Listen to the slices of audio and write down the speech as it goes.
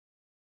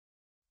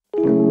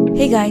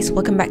Hey guys,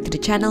 welcome back to the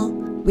channel.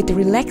 With the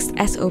relaxed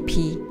SOP,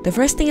 the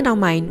first thing in our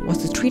mind was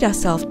to treat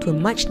ourselves to a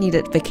much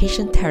needed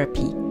vacation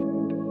therapy.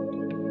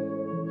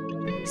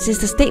 Since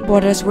the state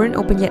borders weren't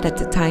open yet at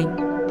the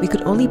time, we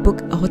could only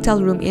book a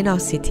hotel room in our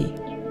city.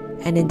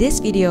 And in this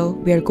video,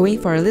 we are going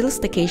for a little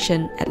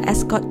staycation at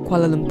Ascott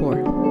Kuala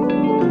Lumpur.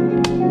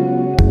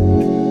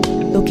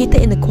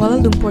 Located in the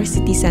Kuala Lumpur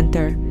City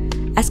Center,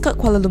 Ascott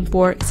Kuala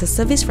Lumpur is a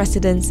service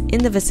residence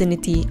in the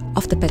vicinity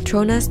of the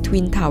Petronas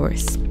Twin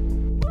Towers.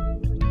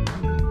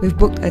 We've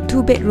booked a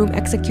 2-bedroom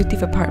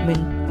executive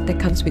apartment that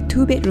comes with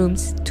 2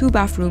 bedrooms, 2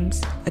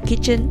 bathrooms, a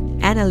kitchen,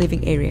 and a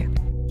living area.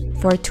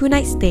 For a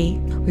 2-night stay,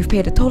 we've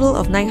paid a total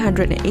of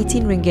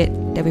 918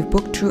 ringgit that we've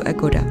booked through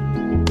Agoda.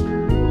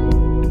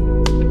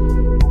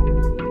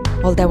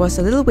 While there was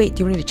a little wait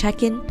during the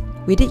check-in,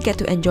 we did get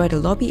to enjoy the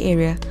lobby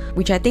area,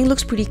 which I think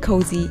looks pretty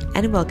cozy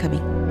and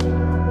welcoming.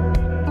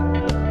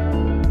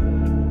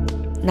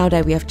 Now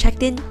that we have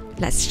checked in,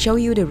 let's show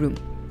you the room.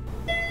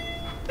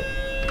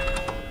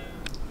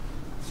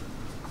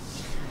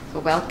 So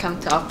welcome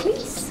to our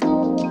place.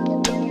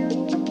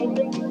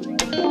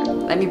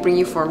 Let me bring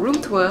you for a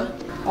room tour.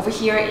 Over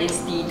here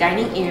is the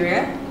dining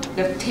area.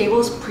 The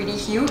table's pretty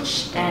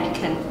huge and it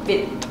can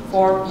fit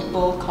 4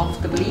 people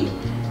comfortably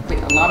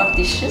with a lot of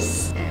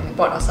dishes. And we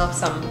bought ourselves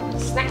some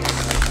snacks.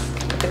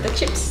 Look at the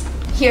chips.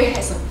 Here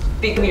has a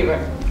big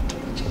mirror.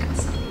 Check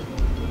us out.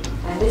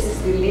 And this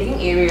is the living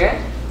area.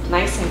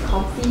 Nice and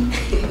comfy.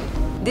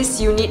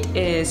 This unit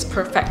is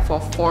perfect for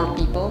 4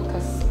 people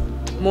because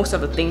most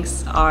of the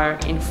things are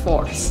in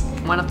 4s.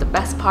 One of the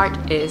best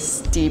part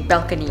is the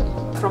balcony.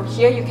 From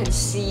here you can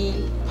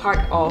see part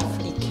of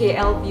the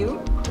KL view,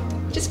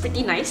 which is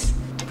pretty nice.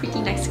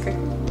 Pretty nice skirt.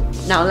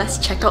 Now let's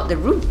check out the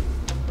room.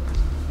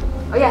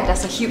 Oh yeah,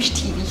 there's a huge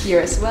TV here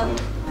as well.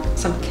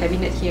 Some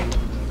cabinet here.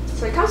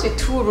 So it comes with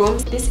 2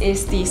 rooms. This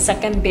is the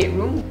 2nd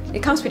bedroom.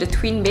 It comes with a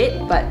twin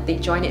bed, but they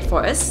join it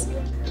for us.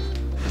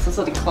 There's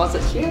also the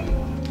closet here.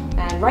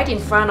 And right in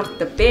front of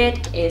the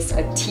bed is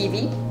a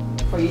TV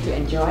for you to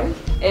enjoy.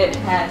 It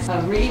has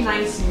a really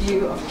nice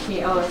view of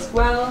KL as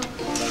well.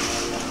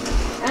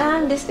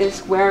 And this is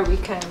where we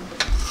can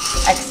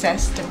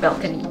access the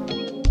balcony.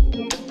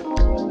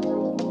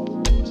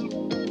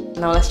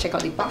 Now let's check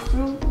out the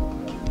bathroom.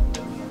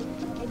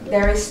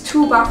 There is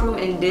 2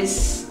 bathrooms in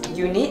this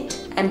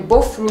unit and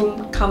both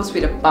rooms comes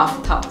with a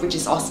bathtub, which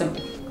is awesome.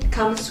 It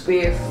comes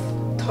with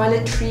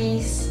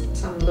toiletries,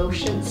 some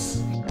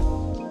lotions.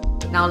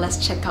 Now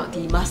let's check out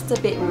the master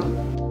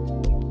bedroom.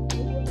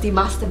 The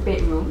master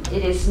bedroom,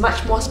 it is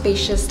much more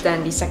spacious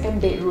than the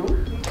 2nd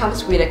bedroom. It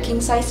comes with a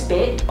king-size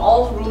bed.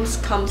 All rooms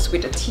comes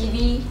with a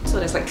TV, so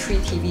there's like 3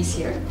 TVs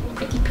here.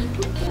 Pretty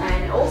people.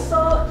 And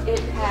also it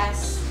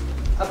has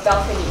a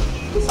balcony.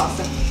 It's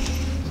awesome.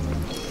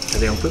 Can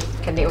they open?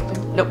 Can they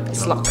open? Nope,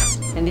 it's locked.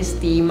 And this is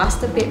the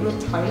master bedroom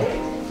toilet.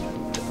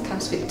 It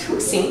comes with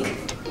 2 sinks,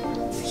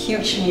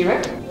 huge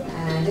mirror.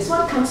 And this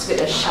one comes with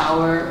a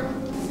shower.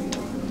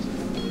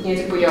 You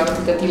have to put your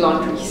dirty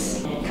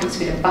laundries. And it comes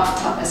with a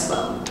bathtub as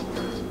well.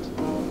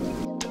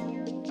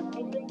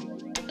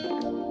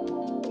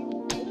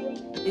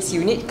 This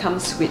unit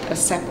comes with a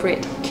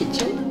separate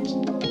kitchen.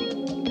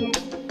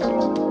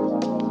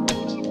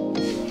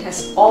 It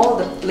has all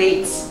the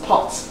plates,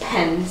 pots,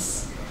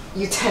 pans,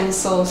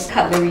 utensils,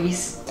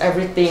 cutleries,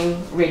 everything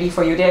ready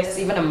for you. There's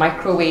even a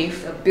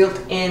microwave, a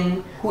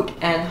built-in hood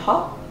and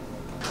hob.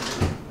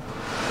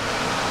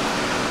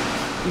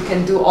 You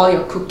can do all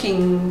your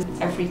cooking,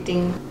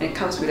 everything. It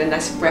comes with an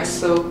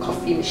espresso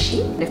coffee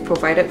machine. They've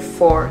provided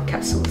 4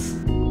 capsules.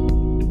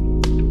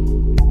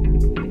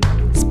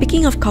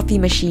 Speaking of coffee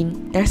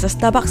machine, there's a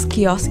Starbucks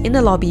kiosk in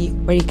the lobby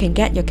where you can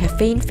get your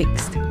caffeine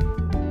fixed.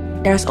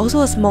 There's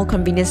also a small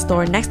convenience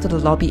store next to the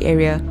lobby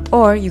area,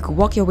 or you could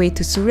walk your way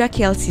to Suria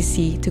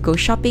KLCC to go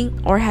shopping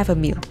or have a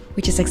meal,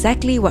 which is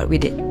exactly what we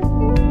did.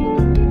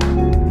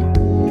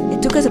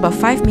 It took us about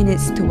 5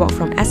 minutes to walk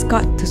from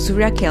Ascott to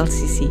Suria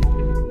KLCC.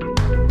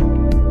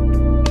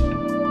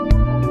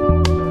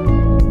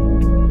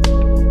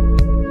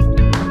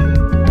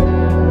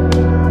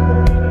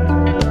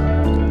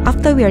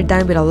 After we are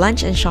done with our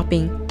lunch and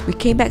shopping, we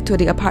came back to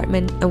the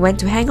apartment and went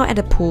to hang out at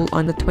the pool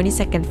on the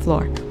 22nd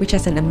floor, which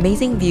has an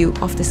amazing view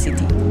of the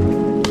city.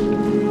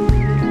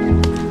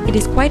 It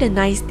is quite a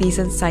nice,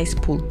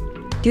 decent-sized pool.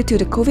 Due to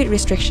the COVID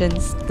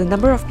restrictions, the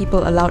number of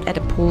people allowed at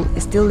the pool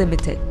is still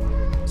limited,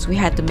 so we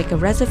had to make a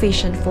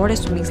reservation for the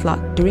swimming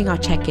slot during our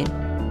check-in.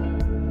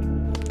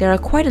 There are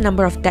quite a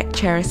number of deck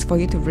chairs for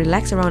you to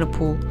relax around the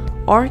pool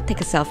or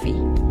take a selfie.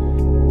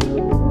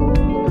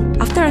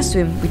 After our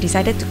swim, we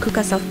decided to cook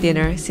ourselves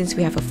dinner since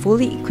we have a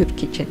fully equipped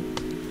kitchen.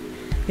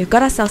 We've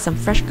got ourselves some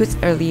fresh goods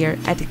earlier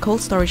at the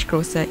cold storage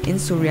grocer in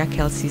Suria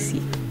KLCC.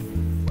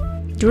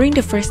 During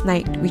the first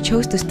night, we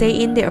chose to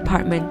stay in the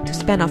apartment to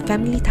spend our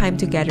family time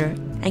together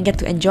and get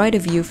to enjoy the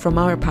view from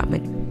our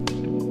apartment.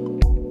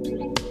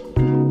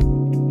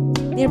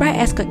 Nearby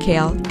Ascott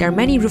KL, there are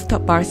many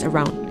rooftop bars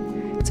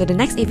around. So the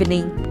next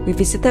evening, we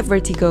visited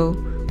Vertigo,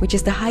 which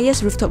is the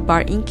highest rooftop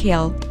bar in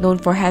KL, known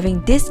for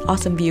having this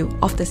awesome view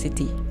of the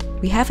city.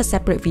 we have a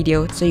separate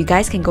video so you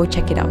guys can go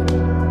check it out.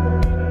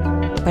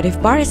 But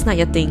if bar is not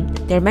your thing,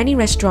 there are many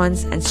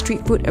restaurants and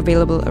street food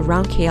available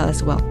around KL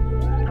as well.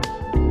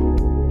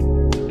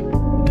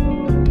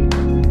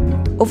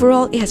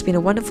 Overall, it has been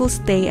a wonderful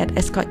stay at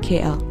Ascott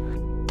KL.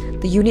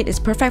 The unit is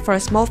perfect for a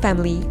small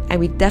family and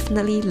we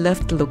definitely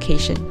loved the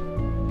location.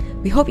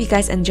 We hope you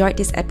guys enjoyed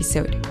this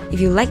episode. If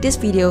you like this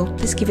video,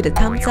 please give it a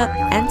thumbs up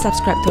and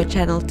subscribe to our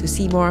channel to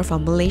see more of our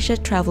Malaysia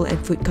travel and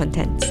food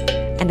contents.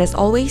 And as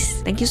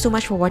always, thank you so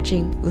much for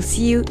watching. We'll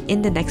see you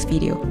in the next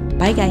video.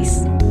 Bye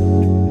guys!